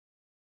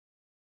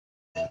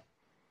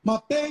My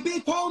baby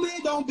told me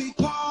don't be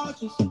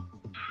cautious.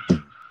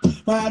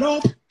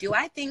 Do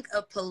I think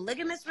a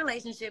polygamous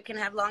relationship can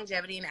have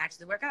longevity and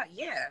actually work out?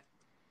 Yeah.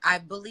 I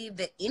believe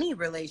that any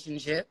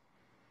relationship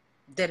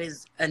that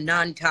is a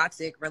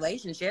non-toxic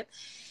relationship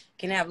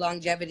can have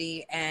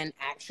longevity and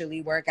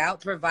actually work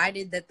out,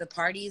 provided that the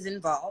parties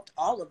involved,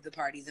 all of the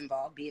parties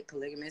involved, be it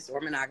polygamous or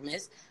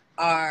monogamous,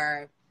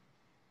 are,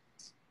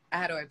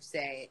 how do I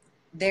say,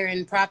 they're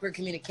in proper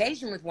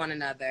communication with one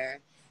another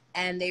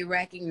and they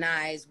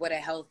recognize what a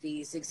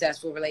healthy,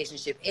 successful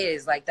relationship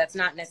is. Like, that's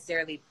not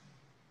necessarily,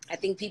 I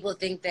think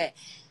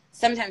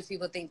sometimes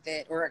people think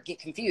that, or get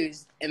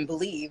confused and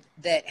believe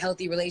that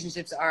healthy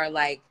relationships are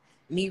like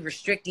me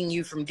restricting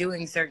you from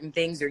doing certain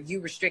things or you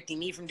restricting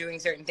me from doing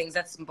certain things.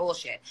 That's some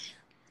bullshit.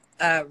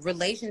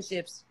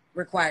 Relationships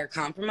require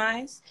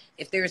compromise.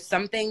 If there's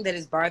something that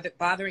is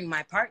bothering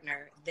my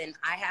partner, then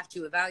I have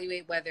to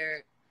evaluate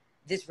whether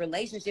this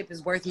relationship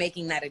is worth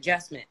making that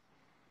adjustment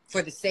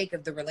for the sake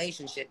of the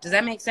relationship. Does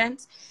that make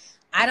sense?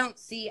 I'm going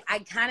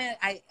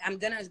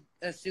to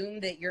assume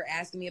that you're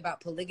asking me about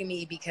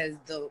polygamy because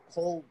the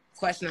whole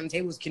question on the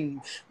table is,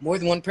 can more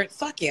than one person?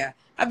 Fuck yeah.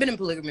 I've been in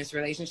polygamous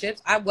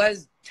relationships. I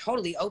was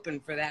totally open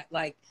for that.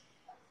 Like,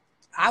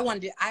 I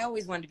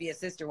always wanted to be a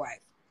sister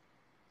wife.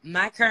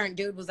 My current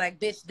dude was like,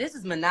 bitch, this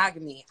is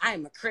monogamy. I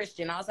am a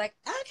Christian. I was like,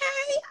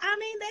 okay. I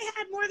mean, they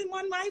had more than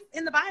one wife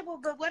in the Bible,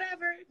 but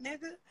whatever,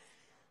 nigga.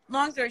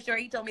 Long story short,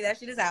 he told me that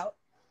shit is out.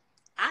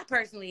 I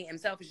personally am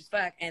selfish as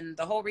fuck, and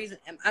the whole reason,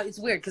 it's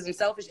weird because I'm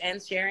selfish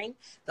and sharing.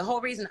 The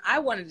whole reason I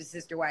wanted a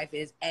sister wife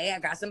is, A, I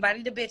got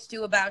somebody to bitch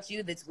to about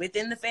you that's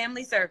within the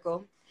family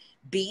circle.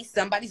 B,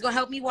 somebody's gonna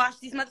help me wash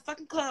these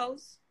motherfucking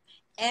clothes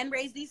and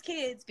raise these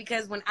kids,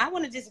 because when I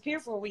want to disappear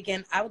for a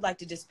weekend, I would like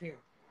to disappear.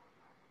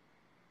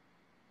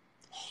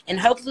 And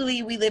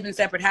hopefully we live in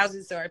separate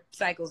houses so our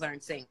cycles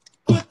aren't synced.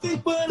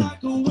 But I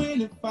can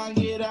win if I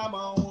get out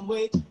my own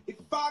way. If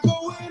I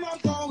go in, I'm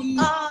going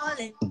all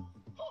in.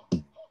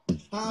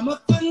 I'm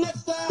a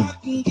finesse, I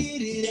can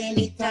get it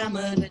any time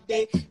of the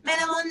day. Man,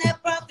 I'm on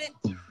that profit.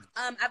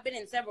 I've been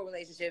in several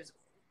relationships.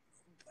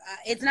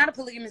 It's not a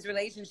polygamous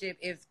relationship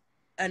if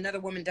another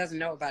woman doesn't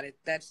know about it.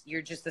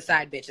 You're just the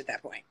side bitch at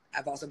that point.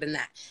 I've also been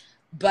that.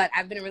 But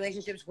I've been in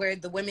relationships where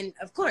the women,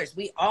 of course,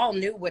 we all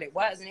knew what it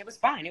was and it was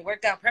fine. It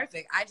worked out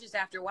perfect. I just,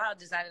 after a while,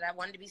 decided I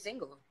wanted to be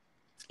single.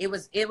 It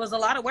was a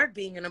lot of work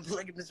being in a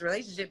polygamous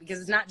relationship because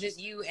it's not just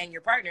you and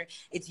your partner.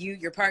 It's you,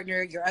 your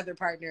partner, your other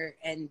partner,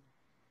 and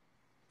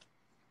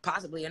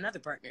possibly another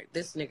partner.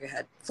 This nigga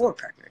had 4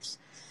 partners.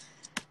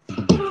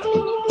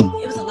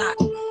 It was a lot.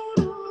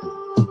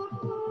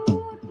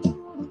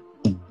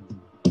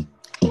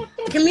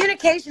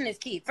 Communication is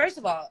key. First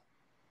of all,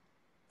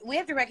 we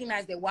have to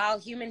recognize that while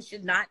humans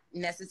should not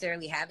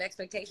necessarily have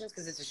expectations,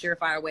 because it's a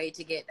surefire way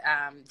to get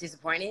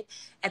disappointed,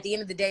 at the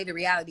end of the day, the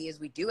reality is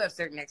we do have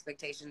certain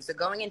expectations. So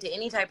going into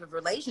any type of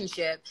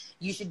relationship,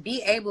 you should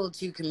be able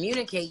to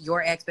communicate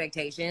your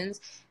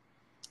expectations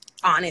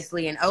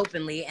honestly and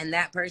openly, and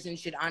that person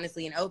should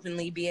honestly and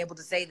openly be able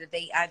to say that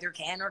they either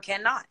can or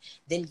cannot.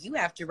 Then you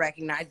have to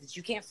recognize that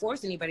you can't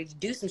force anybody to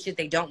do some shit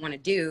they don't want to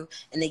do,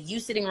 and that you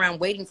sitting around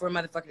waiting for a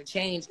motherfucker to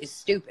change is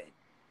stupid.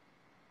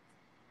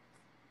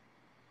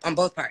 On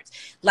both parts.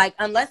 Like,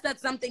 unless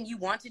that's something you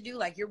want to do,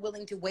 like you're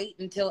willing to wait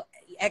until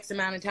X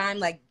amount of time,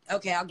 like,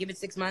 okay, I'll give it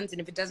 6 months,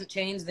 and if it doesn't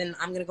change, then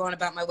I'm going to go on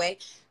about my way.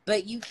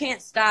 But you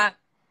can't stop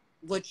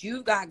what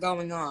you've got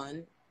going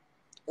on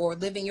or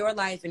living your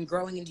life and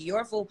growing into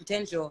your full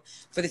potential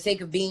for the sake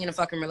of being in a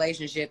fucking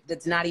relationship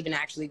that's not even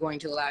actually going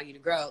to allow you to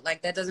grow.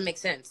 Like, that doesn't make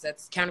sense.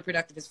 That's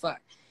counterproductive as fuck.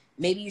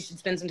 Maybe you should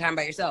spend some time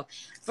by yourself.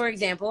 For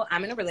example,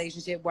 I'm in a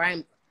relationship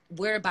where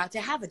we're about to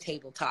have a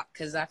table talk,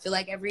 because I feel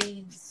like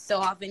every so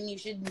often you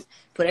should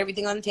put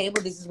everything on the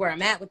table. This is where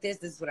I'm at with this.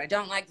 This is what I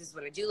don't like. This is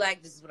what I do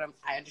like. This is what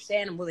I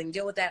understand. I'm willing to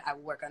deal with that. I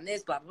will work on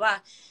this, blah, blah, blah.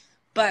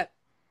 But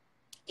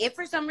if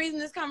for some reason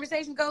this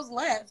conversation goes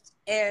left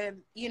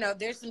and, you know,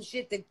 there's some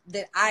shit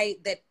that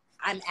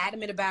I'm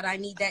adamant about, I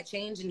need that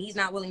change, and he's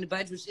not willing to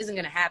budge, which isn't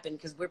going to happen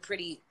because we're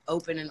pretty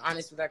open and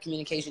honest with our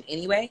communication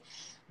anyway.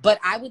 But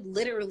I would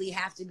literally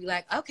have to be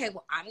like, okay,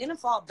 well, I'm going to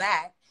fall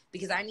back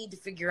because I need to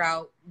figure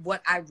out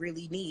what I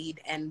really need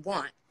and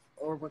want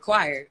or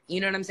require. You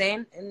know what I'm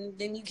saying? And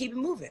then you keep it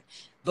moving.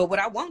 But what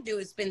I won't do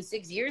is spend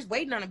 6 years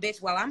waiting on a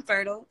bitch while I'm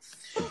fertile.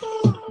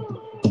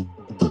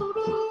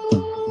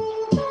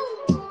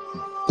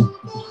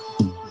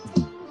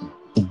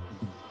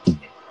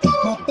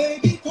 My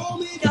baby told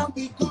me don't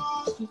be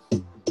cautious.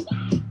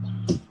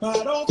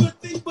 I don't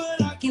overthink, but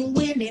I can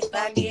win if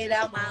I get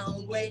out my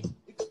own way.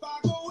 If I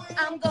go in,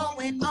 I'm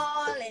going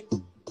all in.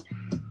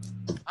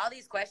 All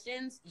these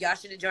questions, y'all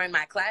should have joined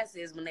my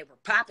classes when they were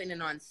popping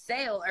and on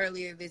sale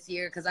earlier this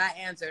year, because I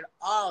answered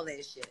all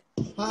this shit.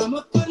 I'm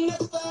a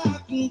finesse, I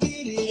can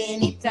get it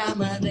Any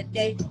time of the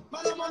day.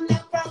 But I'm on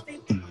that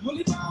profit. I'm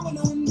only down when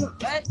the window.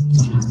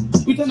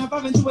 What? We turn a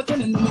 5 into a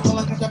 10 and then we go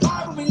and catch a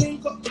 5 when we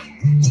link up.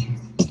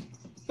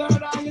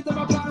 Third eye is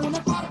about blind when I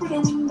pop with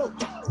the window.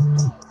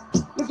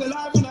 Look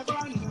alive when I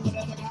grind it, but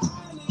that's like an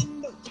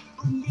island.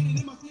 I can get it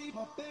in my sleep.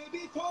 My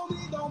baby told me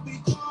don't be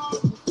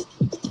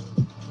cautious.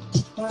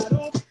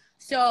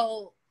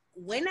 So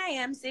when I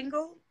am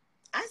single,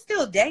 I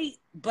still date,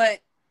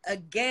 but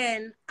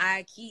again,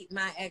 I keep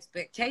my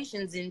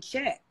expectations in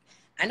check.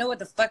 I know what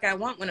the fuck I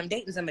want when I'm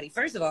dating somebody.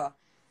 First of all,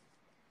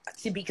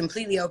 to be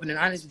completely open and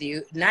honest with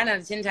you, 9 out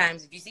of 10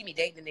 times, if you see me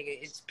dating a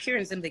nigga, it's pure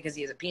and simply because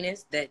he has a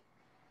penis that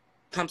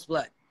pumps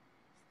blood.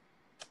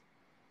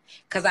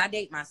 Because I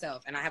date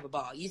myself and I have a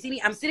ball. You see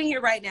me? I'm sitting here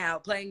right now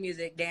playing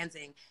music,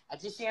 dancing. I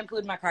just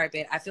shampooed my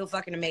carpet. I feel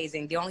fucking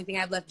amazing. The only thing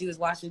I've left to do is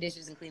wash some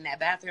dishes and clean that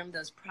bathroom.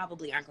 Those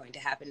probably aren't going to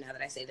happen now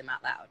that I say them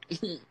out loud.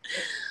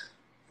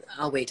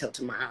 I'll wait till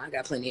tomorrow. I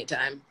got plenty of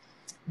time.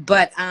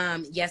 But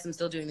yes, I'm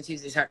still doing the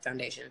Tuesday's Heart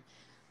Foundation.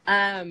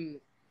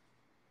 But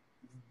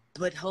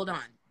hold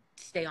on.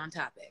 Stay on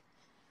topic.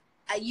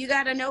 You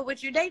got to know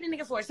what you're dating a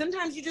nigga for.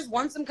 Sometimes you just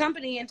want some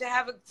company and to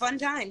have a fun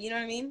time. You know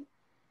what I mean?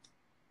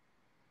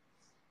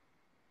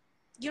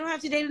 You don't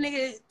have to date a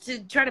nigga to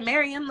try to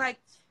marry him. Like,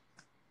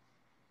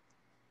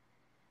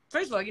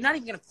 first of all, you're not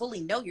even going to fully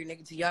know your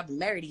nigga till y'all been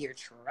married a year.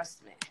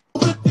 Trust me.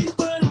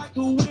 If I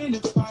go in,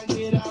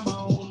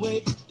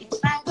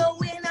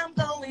 I'm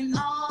going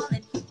all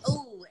in.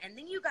 Ooh, and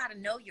then you got to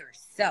know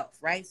yourself,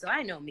 right? So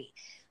I know me.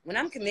 When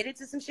I'm committed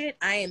to some shit,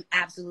 I am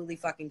absolutely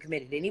fucking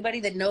committed. Anybody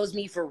that knows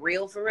me for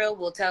real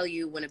will tell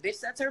you when a bitch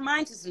sets her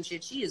mind to some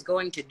shit, she is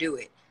going to do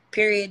it.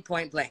 Period,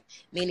 point blank.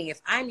 Meaning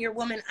if I'm your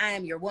woman, I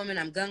am your woman.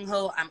 I'm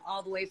gung-ho. I'm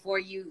all the way for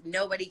you.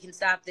 Nobody can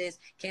stop this.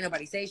 Can't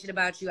nobody say shit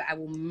about you. I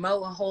will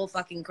mow a whole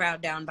fucking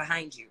crowd down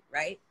behind you,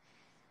 right?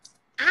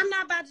 I'm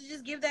not about to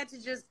just give that to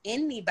just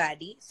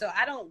anybody. So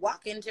I don't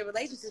walk into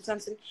relationships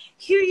and say,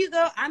 here you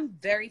go. I'm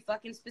very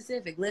fucking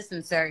specific.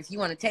 Listen, sir, if you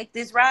want to take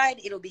this ride,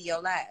 it'll be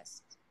your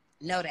last.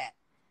 Know that.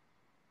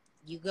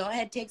 You go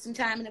ahead, take some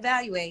time and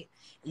evaluate,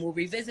 and we'll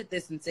revisit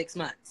this in 6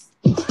 months.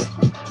 I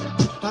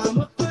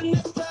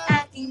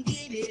can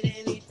get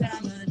it any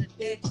time of the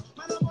day.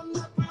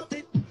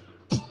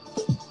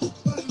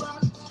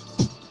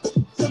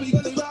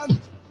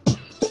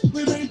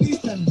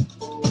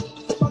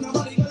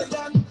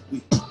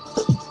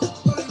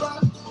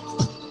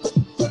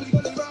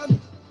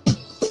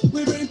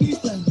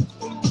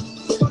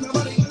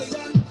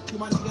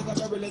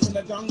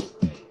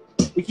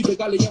 We keep it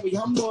gully and we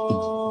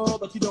humble,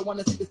 but you don't want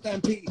to see the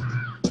stampede.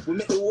 We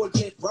make the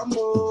audience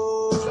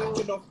rumble.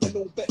 Slacking off and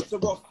all bets are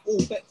off,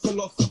 all bets are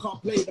lost. I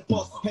can't play the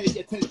boss, pay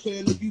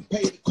attention if you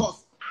pay the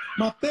cost.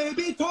 My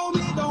baby told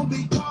me don't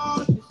be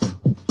cautious,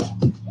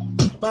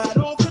 but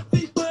all the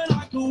people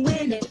I can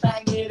win if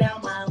I get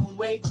out my own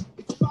way.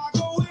 If I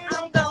go in,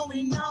 I'm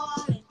going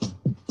all in.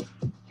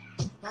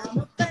 I'm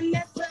a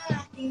finesse,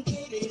 I can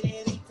get it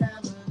any time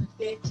of the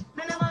day.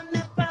 Man, I'm on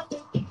that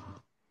profit.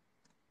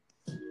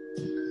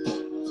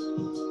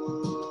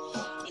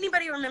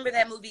 Anybody remember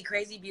that movie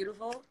Crazy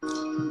Beautiful?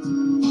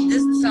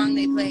 This is the song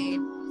they played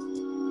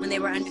when they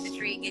were under the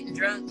tree getting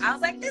drunk. I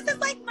was like, this is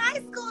like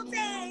my school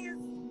days.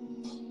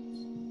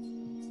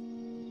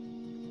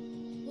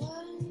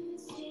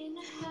 Once in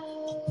a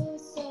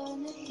house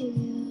on a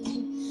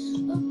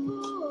hill, a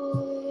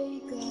boy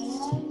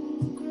got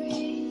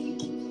angry.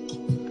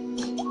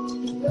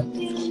 He broke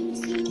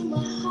into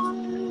my heart.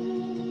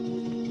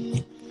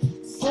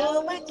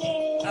 So I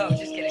gave. Oh,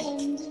 just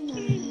kidding.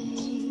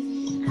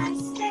 I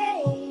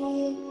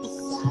stayed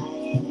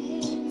beside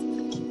him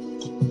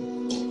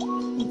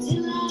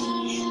until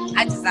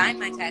I designed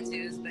my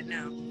tattoos, but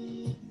no.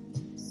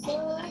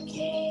 So I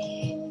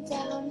came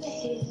down the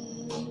hill.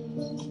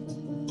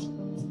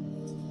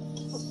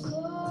 Of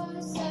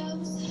course I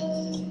was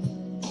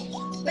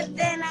hurt, but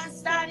then I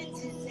started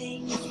to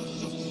think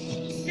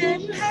it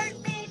shouldn't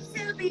hurt me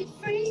to be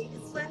free.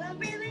 It's what I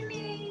really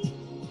need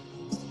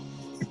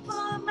to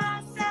pull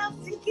myself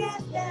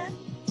together.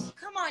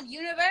 Come on,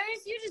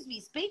 universe. You just be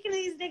speaking to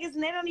these niggas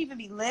and they don't even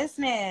be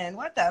listening.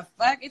 What the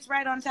fuck? It's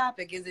right on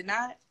topic, is it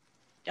not?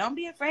 Don't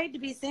be afraid to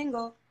be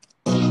single.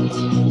 But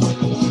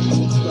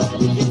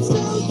if it's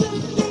over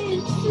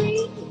being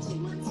free, you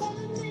were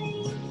telling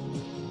me,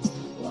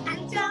 well, I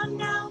don't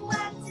know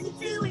what to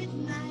do with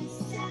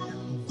myself.